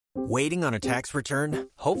Waiting on a tax return?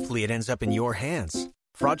 Hopefully it ends up in your hands.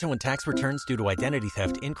 Fraudulent tax returns due to identity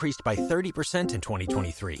theft increased by 30% in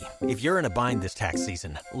 2023. If you're in a bind this tax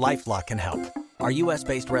season, LifeLock can help. Our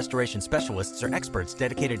U.S.-based restoration specialists are experts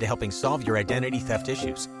dedicated to helping solve your identity theft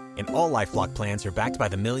issues. And all LifeLock plans are backed by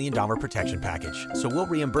the $1 Million Protection Package. So we'll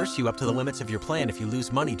reimburse you up to the limits of your plan if you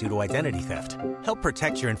lose money due to identity theft. Help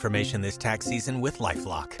protect your information this tax season with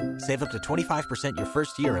LifeLock. Save up to 25% your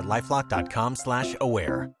first year at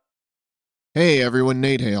LifeLock.com/aware. Hey everyone,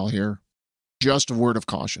 Nate Hale here. Just a word of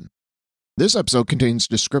caution. This episode contains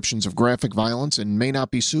descriptions of graphic violence and may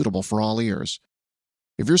not be suitable for all ears.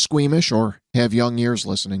 If you're squeamish or have young ears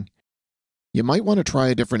listening, you might want to try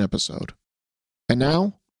a different episode. And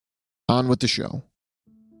now, on with the show.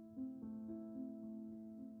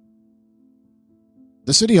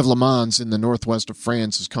 The city of Le Mans in the northwest of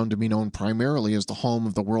France has come to be known primarily as the home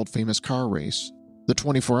of the world-famous car race, the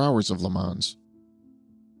 24 Hours of Le Mans.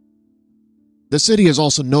 The city is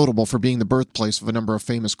also notable for being the birthplace of a number of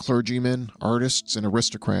famous clergymen, artists, and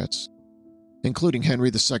aristocrats, including Henry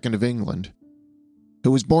II of England,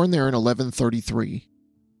 who was born there in 1133.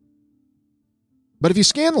 But if you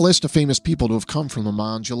scan the list of famous people to have come from Le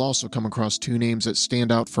Mans, you'll also come across two names that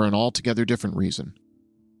stand out for an altogether different reason.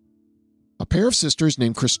 A pair of sisters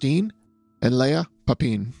named Christine and Léa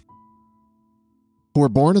Papin, who were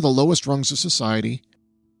born of the lowest rungs of society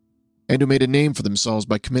and who made a name for themselves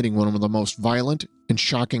by committing one of the most violent and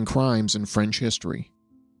shocking crimes in French history.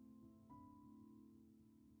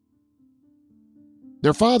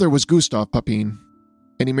 Their father was Gustave Papin,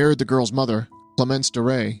 and he married the girl's mother, Clémence de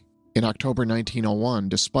Rais, in October 1901,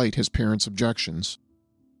 despite his parents' objections.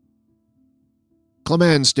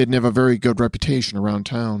 Clémence didn't have a very good reputation around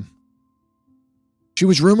town. She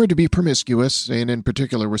was rumored to be promiscuous, and in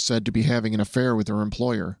particular was said to be having an affair with her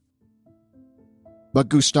employer. But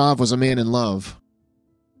Gustave was a man in love,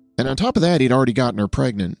 and on top of that, he'd already gotten her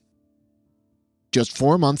pregnant. Just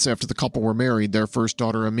 4 months after the couple were married, their first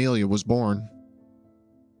daughter Amelia was born.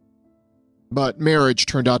 But marriage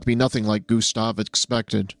turned out to be nothing like Gustave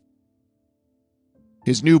expected.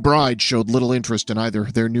 His new bride showed little interest in either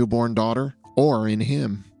their newborn daughter or in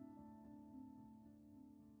him.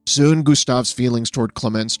 Soon, Gustave's feelings toward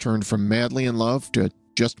Clémence turned from madly in love to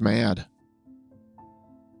just mad.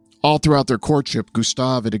 All throughout their courtship,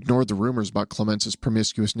 Gustave had ignored the rumors about Clémence's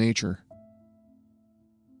promiscuous nature.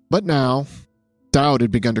 But now, doubt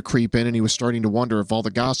had begun to creep in, and he was starting to wonder if all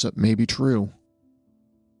the gossip may be true.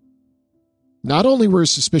 Not only were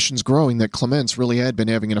his suspicions growing that Clémence really had been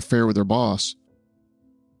having an affair with her boss,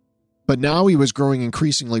 but now he was growing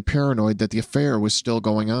increasingly paranoid that the affair was still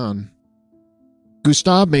going on.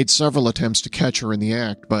 Gustave made several attempts to catch her in the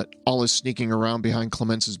act, but all his sneaking around behind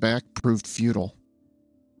Clémence's back proved futile.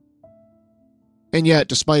 And yet,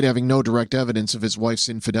 despite having no direct evidence of his wife's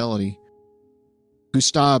infidelity,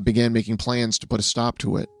 Gustave began making plans to put a stop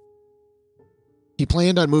to it. He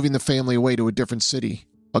planned on moving the family away to a different city,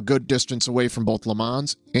 a good distance away from both Le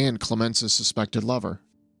Mans and Clémence's suspected lover.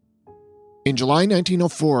 In July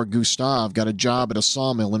 1904, Gustave got a job at a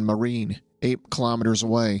sawmill in Marine, 8 kilometers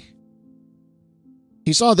away.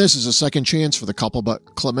 He saw this as a second chance for the couple, but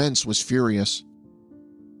Clémence was furious.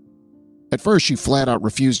 At first, she flat out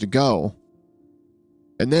refused to go.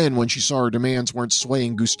 And then, when she saw her demands weren't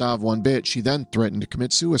swaying Gustave one bit, she then threatened to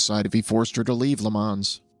commit suicide if he forced her to leave Le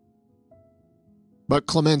Mans. But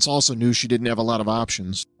Clémence also knew she didn't have a lot of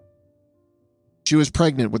options. She was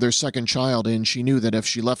pregnant with her second child, and she knew that if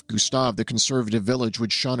she left Gustave, the conservative village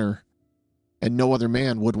would shun her, and no other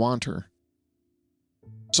man would want her.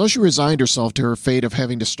 So she resigned herself to her fate of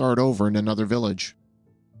having to start over in another village.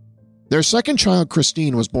 Their second child,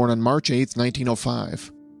 Christine, was born on March 8,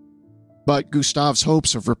 1905. But Gustave's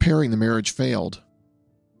hopes of repairing the marriage failed.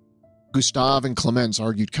 Gustave and Clémence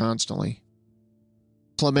argued constantly.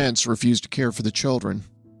 Clémence refused to care for the children,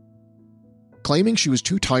 claiming she was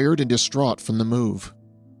too tired and distraught from the move.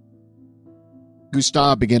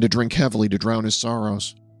 Gustave began to drink heavily to drown his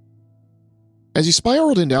sorrows. As he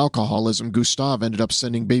spiraled into alcoholism, Gustave ended up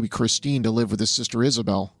sending baby Christine to live with his sister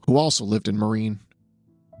Isabelle, who also lived in Marine.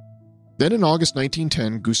 Then in August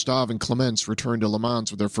 1910, Gustave and Clémence returned to Le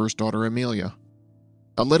Mans with their first daughter Amelia.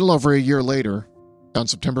 A little over a year later, on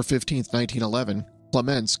September 15, 1911,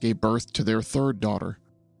 Clémence gave birth to their third daughter,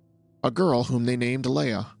 a girl whom they named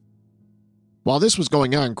Léa. While this was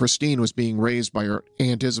going on, Christine was being raised by her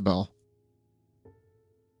Aunt Isabelle.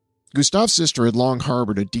 Gustave's sister had long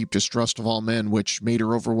harbored a deep distrust of all men, which made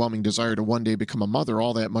her overwhelming desire to one day become a mother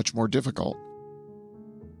all that much more difficult.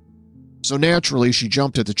 So naturally, she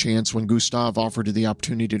jumped at the chance when Gustave offered her the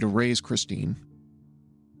opportunity to raise Christine.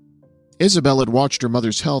 Isabel had watched her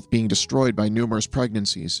mother's health being destroyed by numerous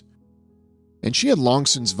pregnancies, and she had long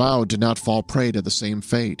since vowed to not fall prey to the same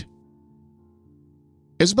fate.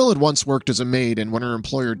 Isabel had once worked as a maid, and when her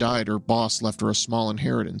employer died, her boss left her a small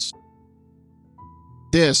inheritance.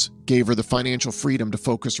 This gave her the financial freedom to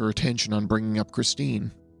focus her attention on bringing up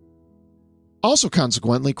Christine. Also,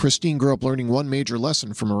 consequently, Christine grew up learning one major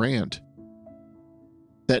lesson from her aunt: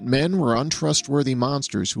 that men were untrustworthy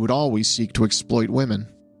monsters who would always seek to exploit women.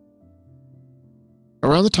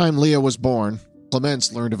 Around the time Leah was born,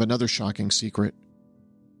 Clemence learned of another shocking secret.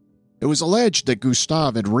 It was alleged that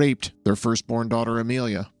Gustave had raped their firstborn daughter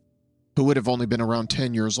Amelia, who would have only been around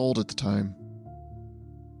 10 years old at the time.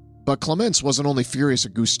 But Clemence wasn't only furious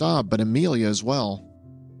at Gustave, but Amelia as well,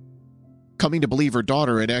 coming to believe her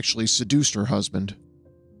daughter had actually seduced her husband.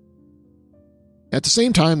 At the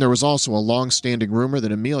same time, there was also a long-standing rumor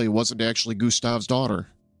that Amelia wasn't actually Gustave's daughter.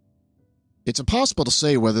 It's impossible to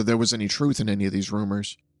say whether there was any truth in any of these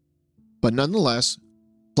rumors, but nonetheless,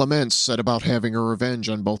 Clemence set about having her revenge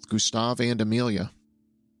on both Gustave and Amelia.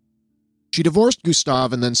 She divorced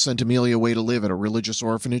Gustave and then sent Amelia away to live at a religious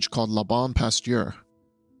orphanage called La Bonne Pasteur.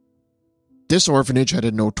 This orphanage had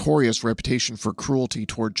a notorious reputation for cruelty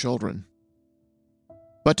toward children.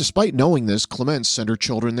 But despite knowing this, Clemence sent her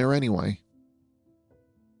children there anyway.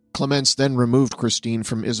 Clemence then removed Christine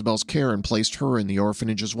from Isabel's care and placed her in the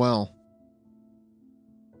orphanage as well.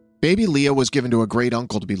 Baby Leah was given to a great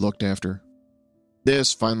uncle to be looked after.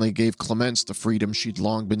 This finally gave Clemence the freedom she'd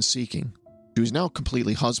long been seeking. She was now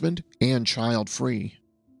completely husband and child-free.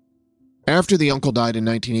 After the uncle died in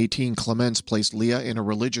 1918, Clemence placed Leah in a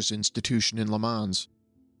religious institution in Le Mans.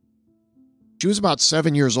 She was about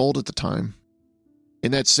 7 years old at the time.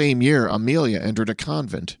 In that same year, Amelia entered a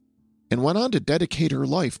convent and went on to dedicate her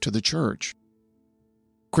life to the church.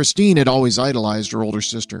 Christine had always idolized her older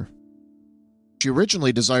sister. She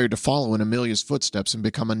originally desired to follow in Amelia's footsteps and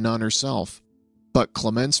become a nun herself, but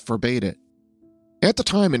Clemence forbade it. At the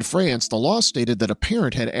time in France, the law stated that a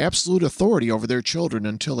parent had absolute authority over their children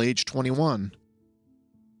until age 21.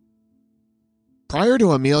 Prior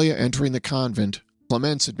to Amelia entering the convent,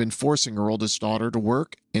 Clemence had been forcing her oldest daughter to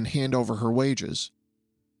work and hand over her wages.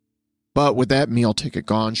 But with that meal ticket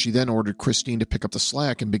gone, she then ordered Christine to pick up the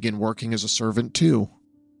slack and begin working as a servant too.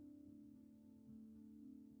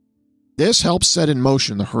 This helped set in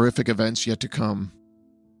motion the horrific events yet to come.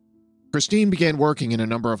 Christine began working in a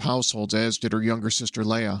number of households, as did her younger sister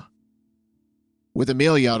Leah. With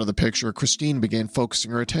Amelia out of the picture, Christine began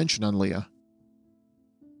focusing her attention on Leah.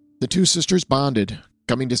 The two sisters bonded,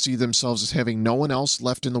 coming to see themselves as having no one else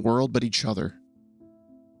left in the world but each other.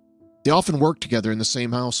 They often worked together in the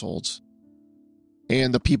same households,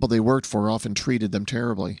 and the people they worked for often treated them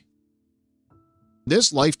terribly.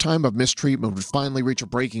 This lifetime of mistreatment would finally reach a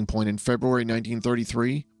breaking point in February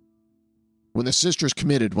 1933, when the sisters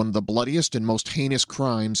committed one of the bloodiest and most heinous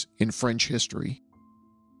crimes in French history.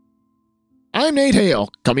 I'm Nate Hale,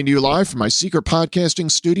 coming to you live from my secret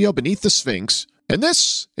podcasting studio beneath the Sphinx, and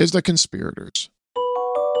this is The Conspirators.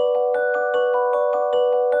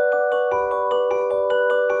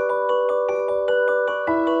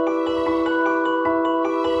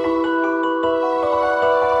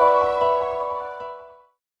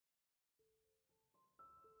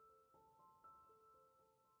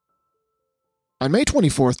 On May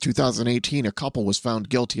 24, 2018, a couple was found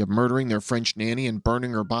guilty of murdering their French nanny and burning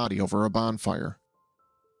her body over a bonfire.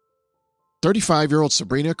 35-year-old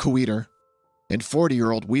Sabrina Kouider and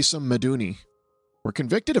 40-year-old Wissam Medouni were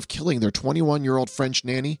convicted of killing their 21-year-old French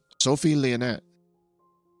nanny, Sophie Leonette.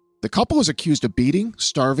 The couple was accused of beating,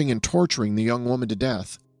 starving, and torturing the young woman to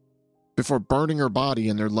death before burning her body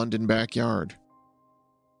in their London backyard.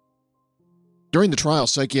 During the trial,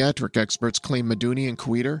 psychiatric experts claimed Medouni and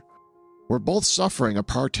Kouider were both suffering a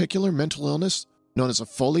particular mental illness known as a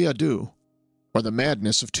folie à deux, or the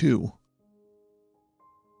madness of two.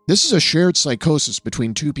 This is a shared psychosis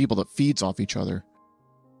between two people that feeds off each other,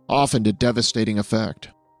 often to devastating effect.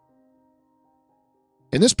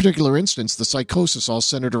 In this particular instance, the psychosis all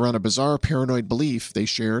centered around a bizarre paranoid belief they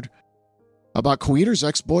shared about Kouider's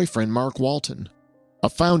ex-boyfriend Mark Walton, a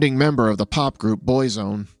founding member of the pop group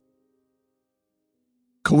Boyzone.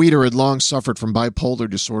 Kouider had long suffered from bipolar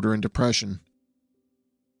disorder and depression,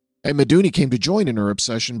 and Medouni came to join in her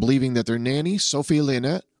obsession, believing that their nanny, Sophie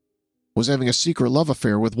Leonette, was having a secret love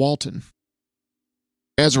affair with Walton.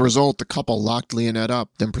 As a result, the couple locked Leonette up,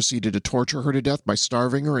 then proceeded to torture her to death by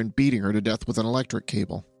starving her and beating her to death with an electric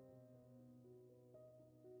cable.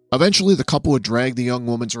 Eventually, the couple would drag the young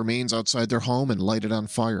woman's remains outside their home and light it on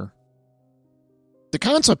fire. The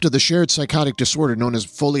concept of the shared psychotic disorder known as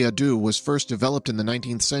folie à deux was first developed in the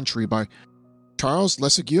 19th century by Charles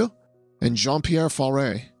Lesiguier and Jean-Pierre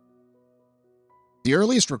Faure. The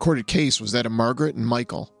earliest recorded case was that of Margaret and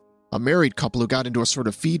Michael, a married couple who got into a sort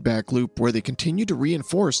of feedback loop where they continued to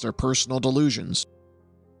reinforce their personal delusions.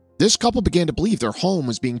 This couple began to believe their home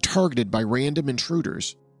was being targeted by random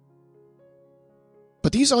intruders.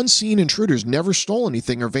 But these unseen intruders never stole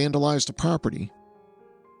anything or vandalized the property.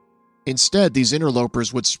 Instead, these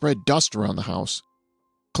interlopers would spread dust around the house,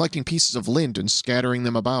 collecting pieces of lint and scattering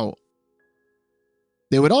them about.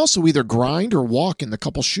 They would also either grind or walk in the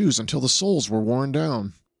couple's shoes until the soles were worn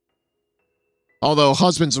down. Although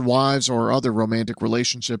husbands and wives or other romantic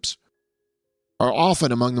relationships are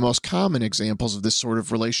often among the most common examples of this sort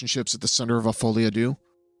of relationships at the center of a folie à deux,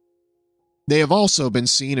 they have also been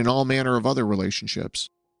seen in all manner of other relationships.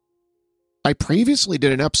 I previously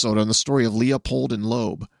did an episode on the story of Leopold and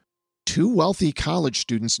Loeb, two wealthy college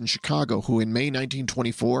students in Chicago who in May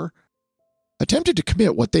 1924 attempted to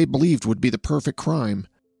commit what they believed would be the perfect crime,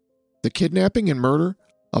 the kidnapping and murder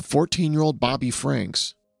of 14-year-old Bobby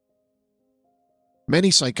Franks.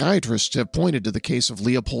 Many psychiatrists have pointed to the case of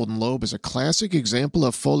Leopold and Loeb as a classic example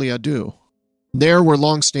of folie à deux. There were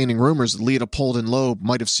long-standing rumors that Leopold and Loeb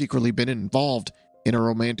might have secretly been involved in a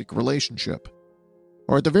romantic relationship,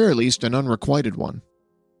 or at the very least an unrequited one.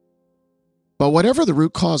 But whatever the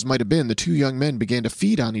root cause might have been, the two young men began to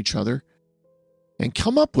feed on each other and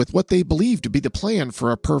come up with what they believed to be the plan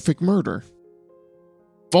for a perfect murder.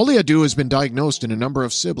 Folie à deux has been diagnosed in a number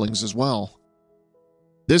of siblings as well.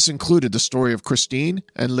 This included the story of Christine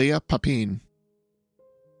and Leah Papin.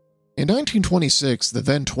 In 1926, the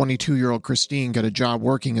then 22-year-old Christine got a job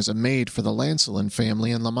working as a maid for the Lancelin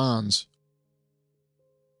family in Le Mans.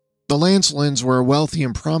 The Lancelins were a wealthy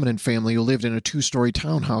and prominent family who lived in a two-story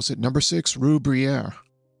townhouse at No. 6 Rue Brière.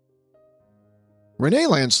 René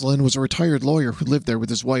Lancelin was a retired lawyer who lived there with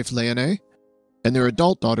his wife Léonie and their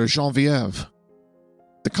adult daughter Geneviève.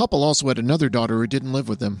 The couple also had another daughter who didn't live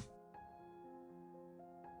with them.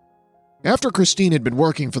 After Christine had been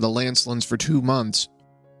working for the Lancelins for 2 months,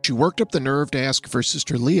 she worked up the nerve to ask if her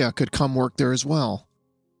sister Leah could come work there as well.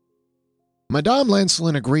 Madame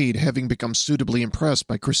Lancelin agreed, having become suitably impressed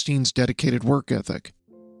by Christine's dedicated work ethic.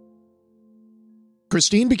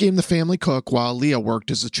 Christine became the family cook while Leah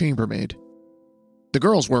worked as a chambermaid. The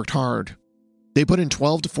girls worked hard. They put in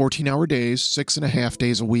 12 to 14-hour days, 6.5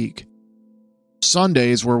 days a week.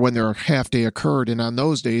 Sundays were when their half-day occurred, and on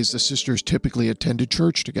those days the sisters typically attended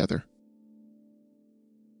church together.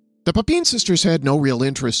 The Papin sisters had no real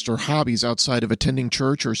interests or hobbies outside of attending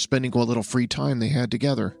church or spending what little free time they had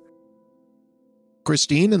together.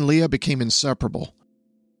 Christine and Leah became inseparable,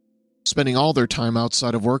 spending all their time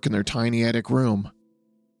outside of work in their tiny attic room.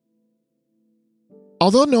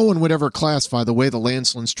 Although no one would ever classify the way the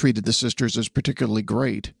Lancelins treated the sisters as particularly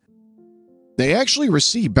great, they actually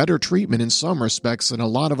received better treatment in some respects than a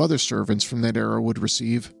lot of other servants from that era would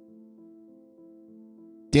receive.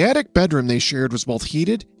 The attic bedroom they shared was both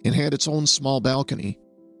heated and had its own small balcony,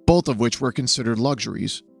 both of which were considered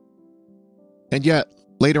luxuries. And yet,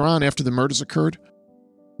 later on after the murders occurred,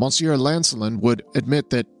 Monsieur Lancelin would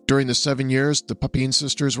admit that during the 7 years the Papin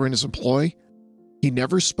sisters were in his employ, he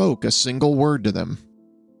never spoke a single word to them.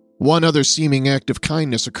 One other seeming act of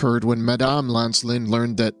kindness occurred when Madame Lancelin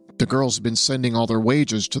learned that the girls had been sending all their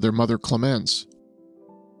wages to their mother Clemence.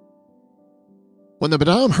 When the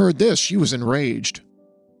Madame heard this, she was enraged.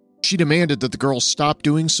 She demanded that the girls stop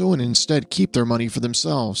doing so and instead keep their money for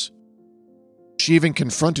themselves. She even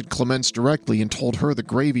confronted Clemence directly and told her the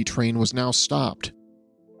gravy train was now stopped.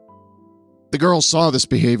 The girls saw this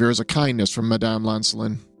behavior as a kindness from Madame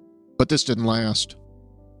Lancelin, but this didn't last.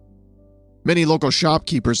 Many local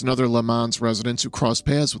shopkeepers and other Le Mans residents who crossed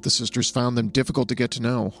paths with the sisters found them difficult to get to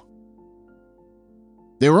know.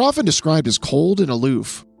 They were often described as cold and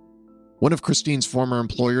aloof. One of Christine's former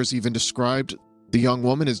employers even described the young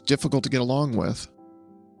woman as difficult to get along with.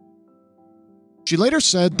 She later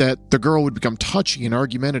said that the girl would become touchy and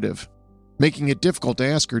argumentative, making it difficult to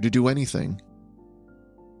ask her to do anything.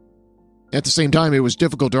 At the same time, it was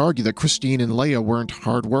difficult to argue that Christine and Leah weren't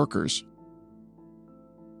hard workers.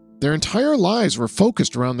 Their entire lives were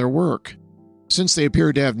focused around their work, since they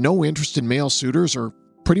appeared to have no interest in male suitors or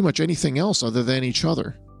pretty much anything else other than each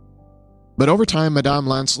other. But over time, Madame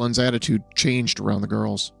Lancelin's attitude changed around the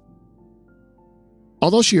girls.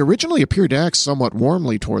 Although she originally appeared to act somewhat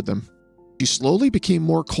warmly toward them, she slowly became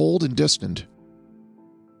more cold and distant.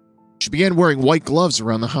 She began wearing white gloves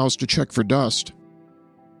around the house to check for dust.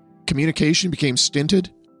 Communication became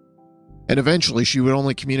stinted, and eventually she would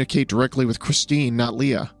only communicate directly with Christine, not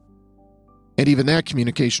Leah. And even that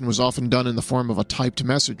communication was often done in the form of a typed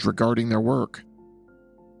message regarding their work.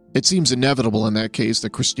 It seems inevitable in that case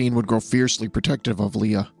that Christine would grow fiercely protective of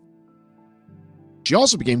Leah. She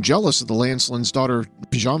also became jealous of the Lancelins' daughter,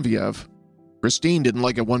 Genevieve. Christine didn't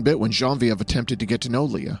like it one bit when Genevieve attempted to get to know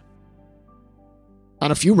Leah.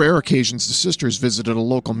 On a few rare occasions, the sisters visited a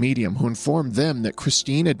local medium who informed them that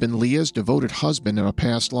Christine had been Leah's devoted husband in a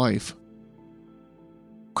past life.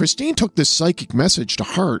 Christine took this psychic message to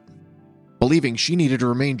heart, believing she needed to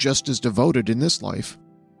remain just as devoted in this life.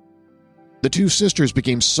 The two sisters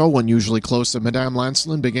became so unusually close that Madame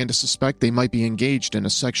Lancelin began to suspect they might be engaged in a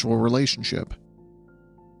sexual relationship.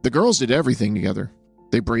 The girls did everything together.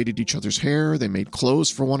 They braided each other's hair, they made clothes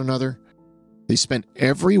for one another. They spent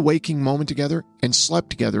every waking moment together and slept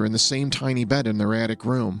together in the same tiny bed in their attic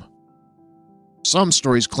room. Some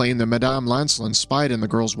stories claim that Madame Lancelin spied on the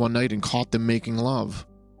girls one night and caught them making love.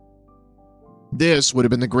 This would have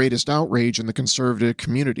been the greatest outrage in the conservative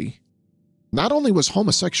community. Not only was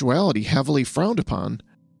homosexuality heavily frowned upon,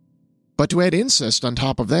 but to add incest on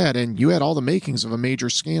top of that, and you had all the makings of a major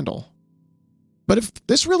scandal. But if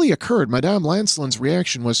this really occurred, Madame Lancelin's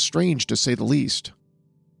reaction was strange to say the least.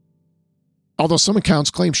 Although some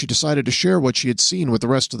accounts claim she decided to share what she had seen with the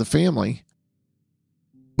rest of the family.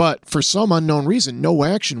 But for some unknown reason, no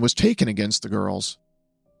action was taken against the girls.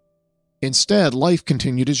 Instead, life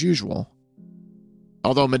continued as usual.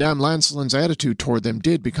 Although Madame Lancelin's attitude toward them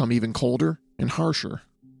did become even colder and harsher.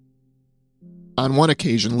 On one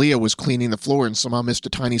occasion, Leah was cleaning the floor and somehow missed a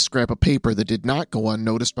tiny scrap of paper that did not go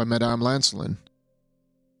unnoticed by Madame Lancelin.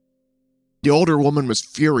 The older woman was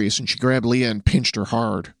furious and she grabbed Leah and pinched her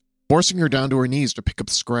hard, forcing her down to her knees to pick up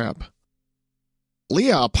the scrap.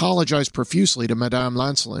 Leah apologized profusely to Madame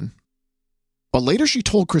Lancelin, but later she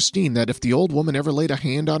told Christine that if the old woman ever laid a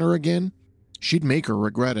hand on her again, she'd make her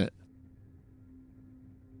regret it.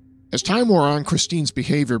 As time wore on, Christine's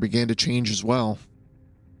behavior began to change as well.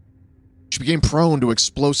 She became prone to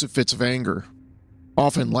explosive fits of anger,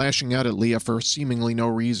 often lashing out at Leah for seemingly no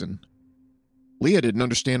reason. Leah didn't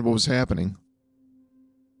understand what was happening.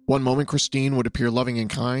 One moment Christine would appear loving and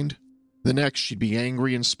kind, the next she'd be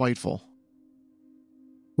angry and spiteful.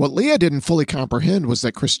 What Leah didn't fully comprehend was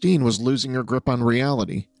that Christine was losing her grip on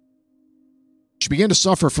reality. She began to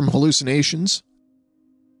suffer from hallucinations.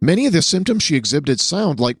 Many of the symptoms she exhibited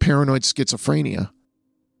sound like paranoid schizophrenia.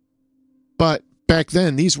 But back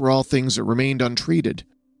then, these were all things that remained untreated,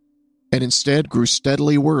 and instead grew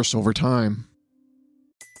steadily worse over time.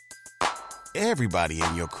 Everybody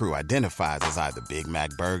in your crew identifies as either Big Mac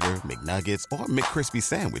Burger, McNuggets, or McCrispy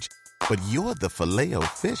Sandwich. But you're the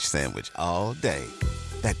Filet-O-Fish Sandwich all day.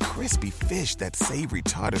 That crispy fish, that savory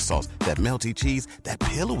tartar sauce, that melty cheese, that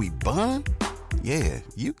pillowy bun. Yeah,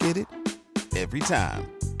 you get it. Every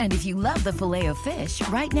time. And if you love the Filet-O-Fish,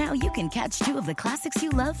 right now you can catch two of the classics you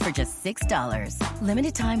love for just $6.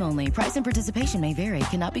 Limited time only. Price and participation may vary.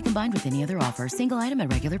 Cannot be combined with any other offer. Single item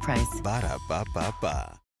at regular price.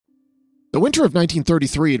 Ba-da-ba-ba-ba. The winter of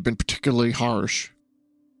 1933 had been particularly harsh.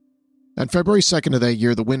 On February 2nd of that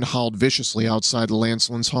year, the wind howled viciously outside the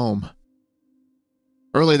Lancelins' home.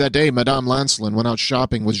 Early that day, Madame Lancelin went out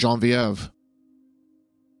shopping with Genevieve.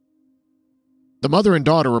 The mother and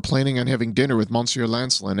daughter were planning on having dinner with Monsieur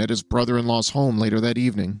Lancelin at his brother-in-law's home later that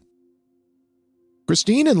evening.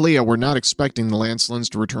 Christine and Leah were not expecting the Lancelins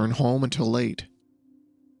to return home until late.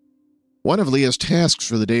 One of Leah's tasks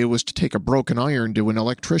for the day was to take a broken iron to an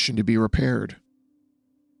electrician to be repaired.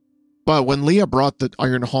 But when Leah brought the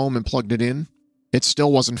iron home and plugged it in, it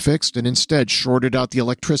still wasn't fixed and instead shorted out the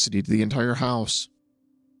electricity to the entire house.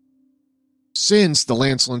 Since the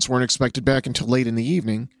Lancelins weren't expected back until late in the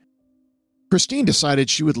evening, Christine decided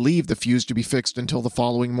she would leave the fuse to be fixed until the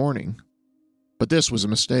following morning. But this was a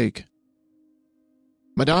mistake.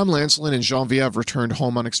 Madame Lancelin and Genevieve returned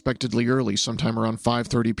home unexpectedly early, sometime around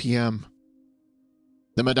 5:30 p.m.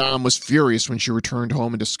 The Madame was furious when she returned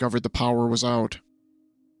home and discovered the power was out.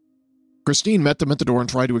 Christine met them at the door and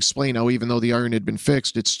tried to explain how even though the iron had been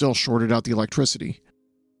fixed, it still shorted out the electricity.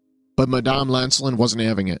 But Madame Lancelin wasn't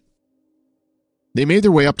having it. They made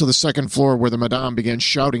their way up to the second floor where the Madame began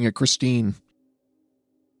shouting at Christine.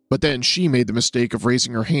 But then she made the mistake of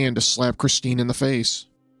raising her hand to slap Christine in the face.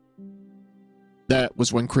 That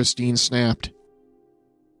was when Christine snapped.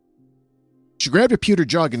 She grabbed a pewter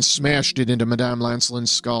jug and smashed it into Madame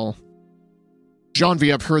Lancelin's skull.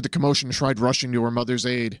 Genevieve heard the commotion and tried rushing to her mother's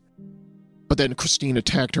aid. But then Christine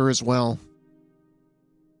attacked her as well.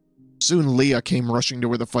 Soon Leah came rushing to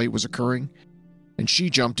where the fight was occurring, and she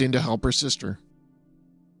jumped in to help her sister.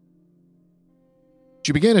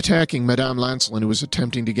 She began attacking Madame Lancelin, who was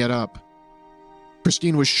attempting to get up.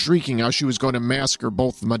 Christine was shrieking how she was going to massacre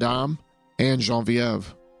both the Madame and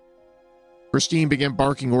Genevieve. Christine began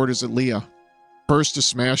barking orders at Leah, first to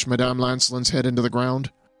smash Madame Lancelin's head into the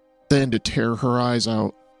ground, then to tear her eyes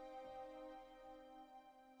out.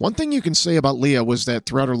 One thing you can say about Leah was that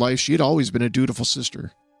throughout her life she had always been a dutiful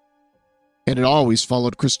sister, and had always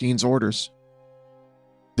followed Christine's orders.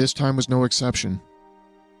 This time was no exception.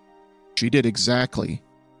 She did exactly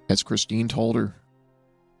as Christine told her.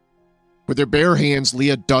 With her bare hands,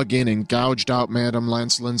 Leah dug in and gouged out Madame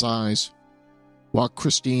Lancelin's eyes, while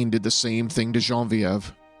Christine did the same thing to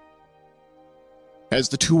Geneviève. As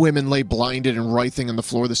the two women lay blinded and writhing on the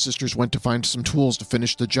floor, the sisters went to find some tools to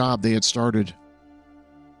finish the job they had started.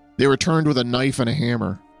 They returned with a knife and a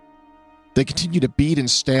hammer. They continued to beat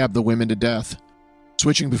and stab the women to death,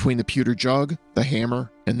 switching between the pewter jug, the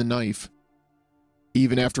hammer, and the knife.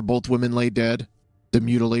 Even after both women lay dead, the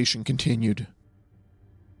mutilation continued.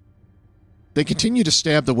 They continued to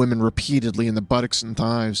stab the women repeatedly in the buttocks and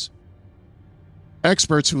thighs.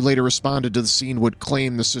 Experts who later responded to the scene would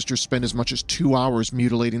claim the sisters spent as much as 2 hours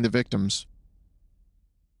mutilating the victims.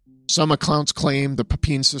 Some accounts claim the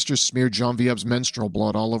Pepin sisters smeared Geneviève's menstrual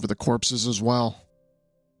blood all over the corpses as well.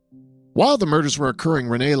 While the murders were occurring,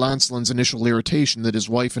 René Lancelin's initial irritation that his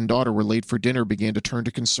wife and daughter were late for dinner began to turn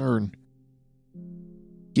to concern.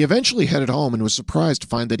 He eventually headed home and was surprised to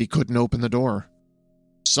find that he couldn't open the door.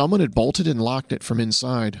 Someone had bolted and locked it from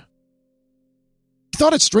inside. He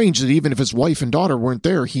thought it strange that even if his wife and daughter weren't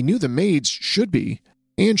there, he knew the maids should be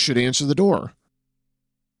and should answer the door.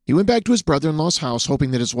 He went back to his brother-in-law's house,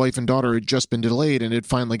 hoping that his wife and daughter had just been delayed and had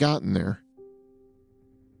finally gotten there.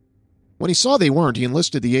 When he saw they weren't, he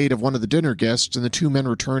enlisted the aid of one of the dinner guests, and the two men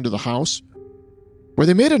returned to the house, where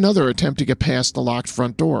they made another attempt to get past the locked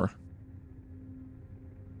front door.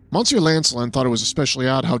 Monsieur Lancelin thought it was especially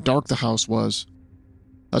odd how dark the house was.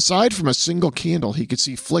 Aside from a single candle he could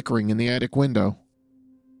see flickering in the attic window.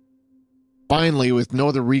 Finally, with no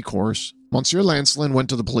other recourse, Monsieur Lancelin went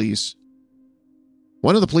to the police.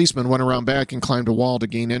 One of the policemen went around back and climbed a wall to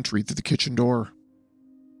gain entry through the kitchen door.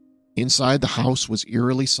 Inside, the house was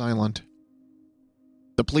eerily silent.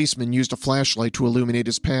 The policeman used a flashlight to illuminate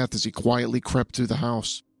his path as he quietly crept through the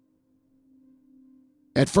house.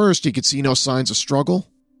 At first, he could see no signs of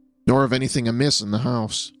struggle, nor of anything amiss in the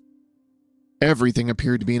house. Everything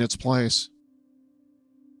appeared to be in its place.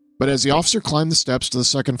 But as the officer climbed the steps to the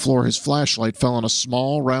second floor, his flashlight fell on a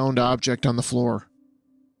small, round object on the floor.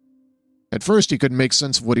 At first, he couldn't make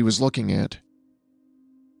sense of what he was looking at.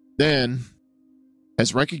 Then,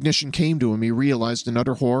 as recognition came to him, he realized in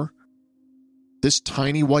utter horror, this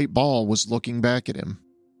tiny white ball was looking back at him.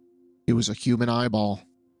 It was a human eyeball.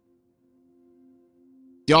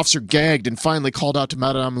 The officer gagged and finally called out to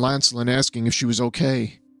Madame Lancelin, asking if she was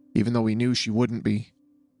okay, even though he knew she wouldn't be.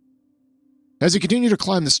 As he continued to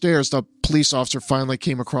climb the stairs, the police officer finally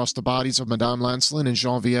came across the bodies of Madame Lancelin and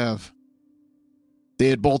Geneviève. They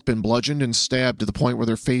had both been bludgeoned and stabbed to the point where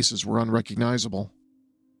their faces were unrecognizable.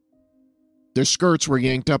 Their skirts were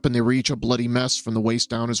yanked up and they were each a bloody mess from the waist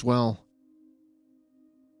down as well.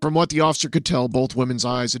 From what the officer could tell, both women's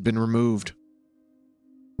eyes had been removed.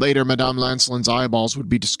 Later, Madame Lancelin's eyeballs would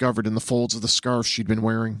be discovered in the folds of the scarf she'd been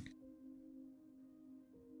wearing.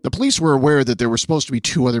 The police were aware that there were supposed to be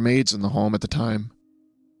 2 other maids in the home at the time.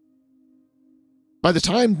 By the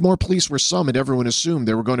time more police were summoned, everyone assumed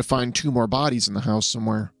they were going to find 2 more bodies in the house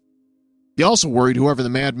somewhere. They also worried whoever the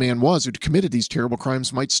madman was who'd committed these terrible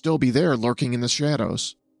crimes might still be there lurking in the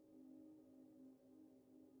shadows.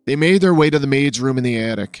 They made their way to the maid's room in the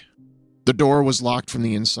attic. The door was locked from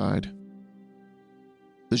the inside.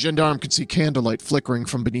 The gendarme could see candlelight flickering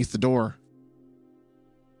from beneath the door.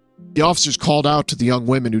 The officers called out to the young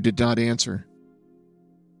women who did not answer.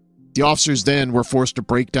 The officers then were forced to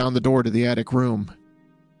break down the door to the attic room.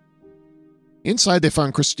 Inside, they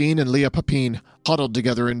found Christine and Leah Pepin huddled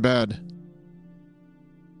together in bed.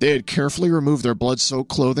 They had carefully removed their blood-soaked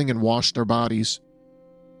clothing and washed their bodies.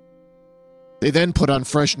 They then put on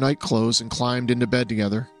fresh night clothes and climbed into bed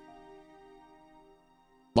together.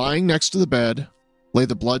 Lying next to the bed lay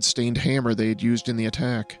the blood-stained hammer they had used in the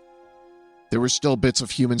attack. There were still bits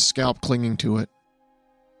of human scalp clinging to it.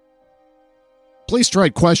 Police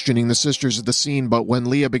tried questioning the sisters at the scene, but when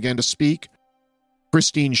Leah began to speak,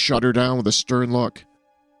 Christine shut her down with a stern look.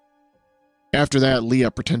 After that,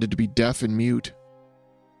 Leah pretended to be deaf and mute.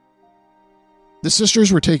 The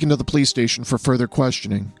sisters were taken to the police station for further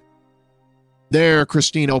questioning. There,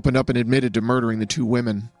 Christine opened up and admitted to murdering the 2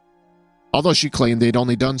 women, although she claimed they'd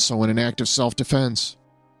only done so in an act of self-defense.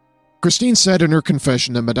 Christine said in her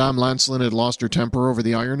confession that Madame Lancelin had lost her temper over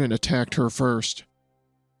the iron and attacked her first.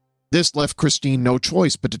 This left Christine no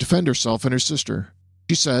choice but to defend herself and her sister.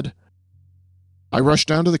 She said, "I rushed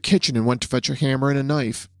down to the kitchen and went to fetch a hammer and a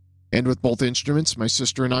knife, and with both instruments, my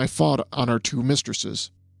sister and I fought on our 2 mistresses.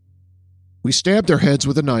 We stabbed their heads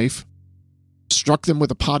with a knife, struck them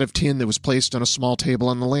with a pot of tin that was placed on a small table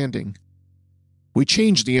on the landing. We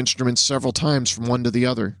changed the instruments several times from one to the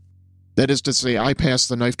other. That is to say, I passed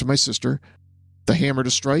the knife to my sister, the hammer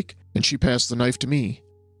to strike, and she passed the knife to me.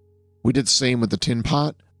 We did the same with the tin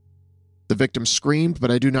pot. The victim screamed,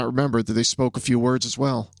 but I do not remember that they spoke a few words as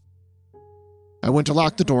well. I went to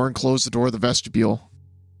lock the door and close the door of the vestibule.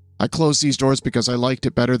 I closed these doors because I liked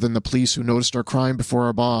it better than the police who noticed our crime before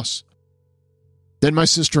our boss. Then my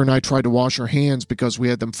sister and I tried to wash our hands because we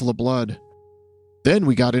had them full of blood. Then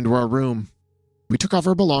we got into our room. We took off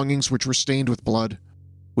our belongings, which were stained with blood.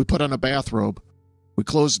 We put on a bathrobe. We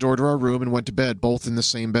closed the door to our room and went to bed, both in the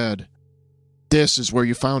same bed. This is where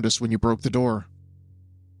you found us when you broke the door.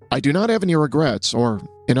 I do not have any regrets, or,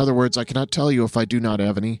 in other words, I cannot tell you if I do not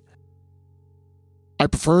have any. I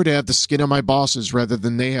prefer to have the skin of my bosses rather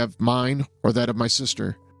than they have mine or that of my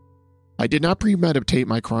sister. I did not premeditate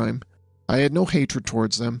my crime. I had no hatred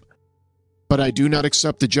towards them. But I do not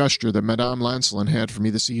accept the gesture that Madame Lancelin had for me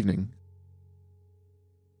this evening.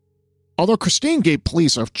 Although Christine gave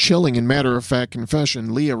police a chilling and matter-of-fact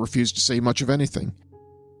confession, Leah refused to say much of anything.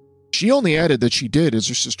 She only added that she did as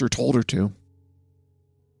her sister told her to.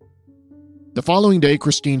 The following day,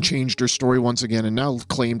 Christine changed her story once again and now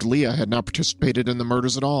claimed Leah had not participated in the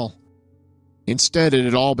murders at all. Instead, it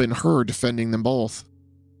had all been her defending them both.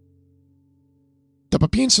 The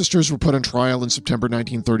Papin sisters were put on trial in September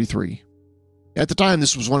 1933. At the time,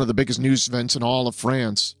 this was one of the biggest news events in all of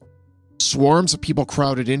France. Swarms of people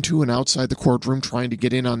crowded into and outside the courtroom trying to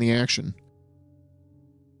get in on the action.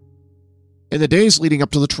 In the days leading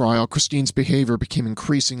up to the trial, Christine's behavior became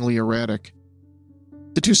increasingly erratic.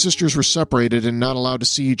 The two sisters were separated and not allowed to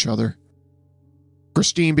see each other.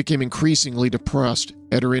 Christine became increasingly depressed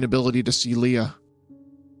at her inability to see Leah.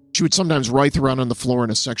 She would sometimes writhe around on the floor in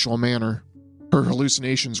a sexual manner. Her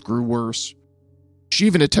hallucinations grew worse. She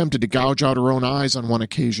even attempted to gouge out her own eyes on one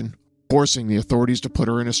occasion, forcing the authorities to put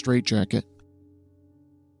her in a straitjacket.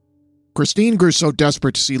 Christine grew so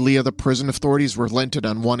desperate to see Leah the prison authorities relented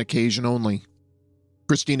on one occasion only.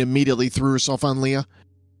 Christine immediately threw herself on Leah,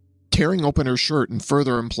 tearing open her shirt and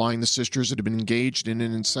further implying the sisters had been engaged in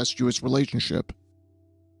an incestuous relationship.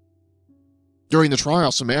 During the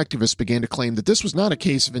trial, some activists began to claim that this was not a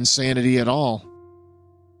case of insanity at all.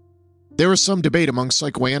 There was some debate among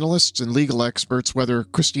psychoanalysts and legal experts whether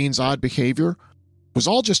Christine's odd behavior was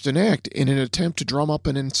all just an act in an attempt to drum up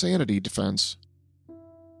an insanity defense.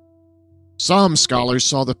 Some scholars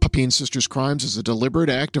saw the Papin sisters' crimes as a deliberate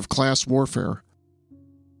act of class warfare.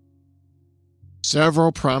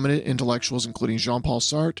 Several prominent intellectuals, including Jean-Paul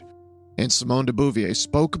Sartre and Simone de Beauvoir,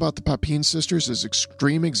 spoke about the Papin sisters as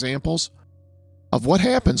extreme examples of what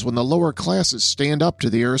happens when the lower classes stand up to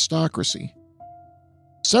the aristocracy.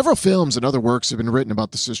 Several films and other works have been written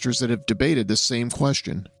about the sisters that have debated this same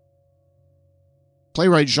question.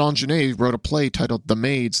 Playwright Jean Genet wrote a play titled The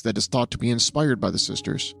Maids that is thought to be inspired by the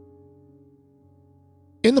sisters.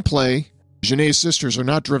 In the play, Genet's sisters are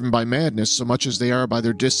not driven by madness so much as they are by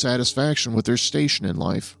their dissatisfaction with their station in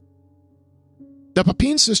life. The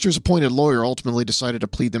Papin sisters' appointed lawyer ultimately decided to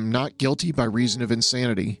plead them not guilty by reason of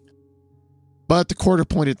insanity, but the court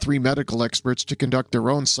appointed 3 medical experts to conduct their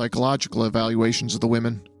own psychological evaluations of the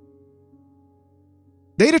women.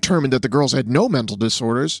 They determined that the girls had no mental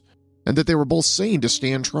disorders and that they were both sane to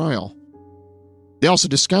stand trial. They also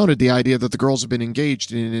discounted the idea that the girls had been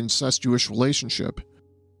engaged in an incestuous relationship,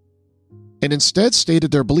 and instead stated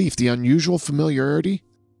their belief the unusual familiarity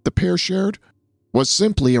the pair shared was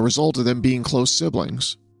simply a result of them being close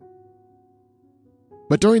siblings.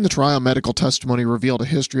 But during the trial, medical testimony revealed a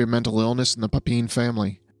history of mental illness in the Papin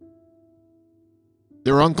family.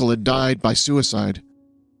 Their uncle had died by suicide.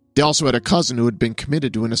 They also had a cousin who had been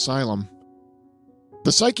committed to an asylum.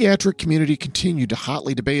 The psychiatric community continued to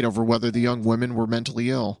hotly debate over whether the young women were mentally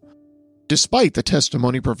ill, despite the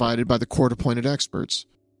testimony provided by the court-appointed experts.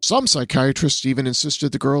 Some psychiatrists even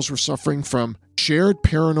insisted the girls were suffering from shared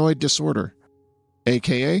paranoid disorder,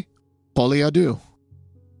 aka folie à deux.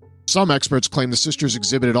 Some experts claim the sisters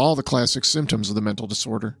exhibited all the classic symptoms of the mental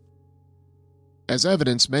disorder. As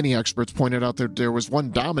evidence, many experts pointed out that there was one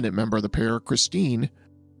dominant member of the pair, Christine,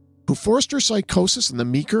 who forced her psychosis in the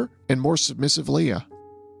meeker and more submissive Leah.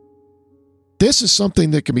 This is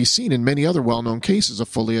something that can be seen in many other well-known cases of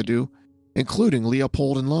folie à deux, including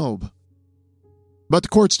Leopold and Loeb. But the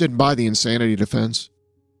courts didn't buy the insanity defense.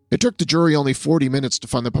 It took the jury only 40 minutes to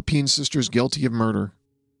find the Papin sisters guilty of murder.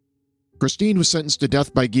 Christine was sentenced to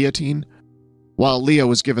death by guillotine, while Leah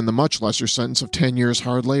was given the much lesser sentence of 10 years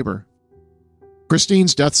hard labor.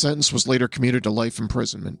 Christine's death sentence was later commuted to life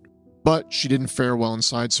imprisonment, but she didn't fare well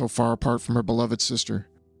inside so far apart from her beloved sister.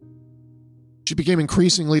 She became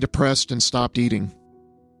increasingly depressed and stopped eating.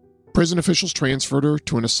 Prison officials transferred her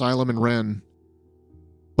to an asylum in Rennes.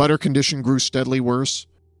 But her condition grew steadily worse,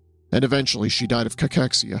 and eventually she died of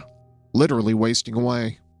cachexia, literally wasting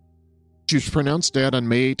away. She was pronounced dead on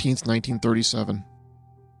May 18, 1937.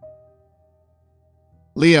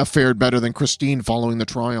 Leah fared better than Christine following the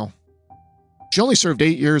trial. She only served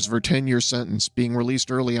 8 years of her 10-year sentence, being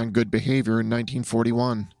released early on good behavior in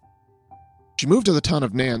 1941. She moved to the town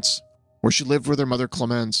of Nantes, where she lived with her mother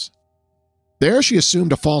Clemence. There she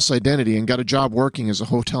assumed a false identity and got a job working as a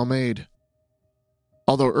hotel maid.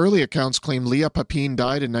 Although early accounts claim Leah Papin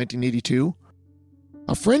died in 1982,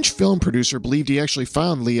 a French film producer believed he actually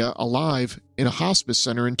found Leah alive in a hospice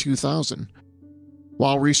center in 2000,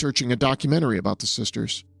 while researching a documentary about the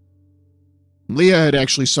sisters. Leah had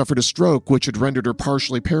actually suffered a stroke, which had rendered her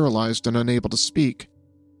partially paralyzed and unable to speak.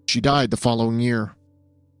 She died the following year.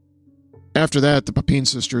 After that, the Papin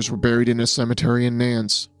sisters were buried in a cemetery in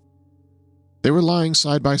Nantes. They were lying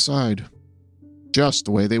side by side, just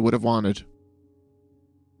the way they would have wanted.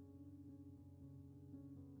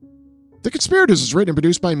 The Conspirators is written and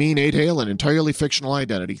produced by me, Nate Hale, an entirely fictional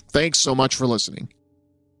identity. Thanks so much for listening.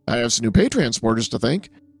 I have some new Patreon supporters to thank.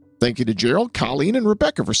 Thank you to Gerald, Colleen, and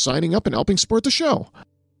Rebecca for signing up and helping support the show.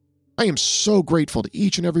 I am so grateful to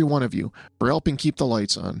each and every one of you for helping keep the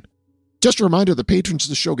lights on. Just a reminder, the patrons of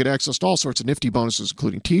the show get access to all sorts of nifty bonuses,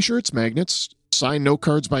 including t-shirts, magnets, signed note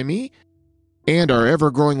cards by me, and our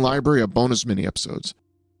ever-growing library of bonus mini-episodes.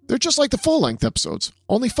 They're just like the full-length episodes,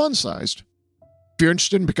 only fun-sized. If you're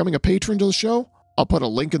interested in becoming a patron to the show, I'll put a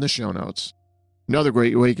link in the show notes. Another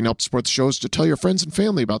great way you can help support the show is to tell your friends and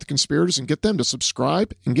family about the Conspirators and get them to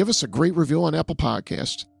subscribe and give us a great review on Apple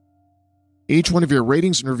Podcasts. Each one of your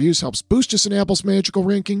ratings and reviews helps boost us in Apple's magical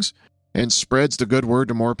rankings and spreads the good word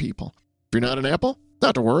to more people. If you're not an Apple,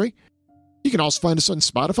 not to worry. You can also find us on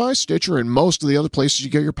Spotify, Stitcher, and most of the other places you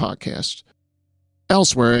get your podcasts.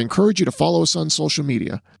 Elsewhere, I encourage you to follow us on social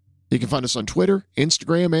media. You can find us on Twitter,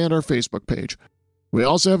 Instagram, and our Facebook page. We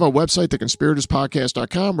also have our website,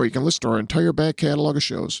 theconspiratorspodcast.com, where you can listen to our entire back catalog of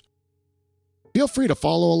shows. Feel free to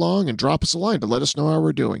follow along and drop us a line to let us know how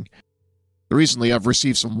we're doing. Recently, I've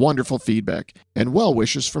received some wonderful feedback and well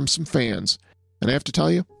wishes from some fans, and I have to tell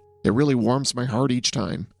you, it really warms my heart each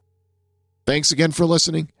time. Thanks again for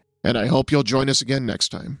listening, and I hope you'll join us again next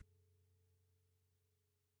time.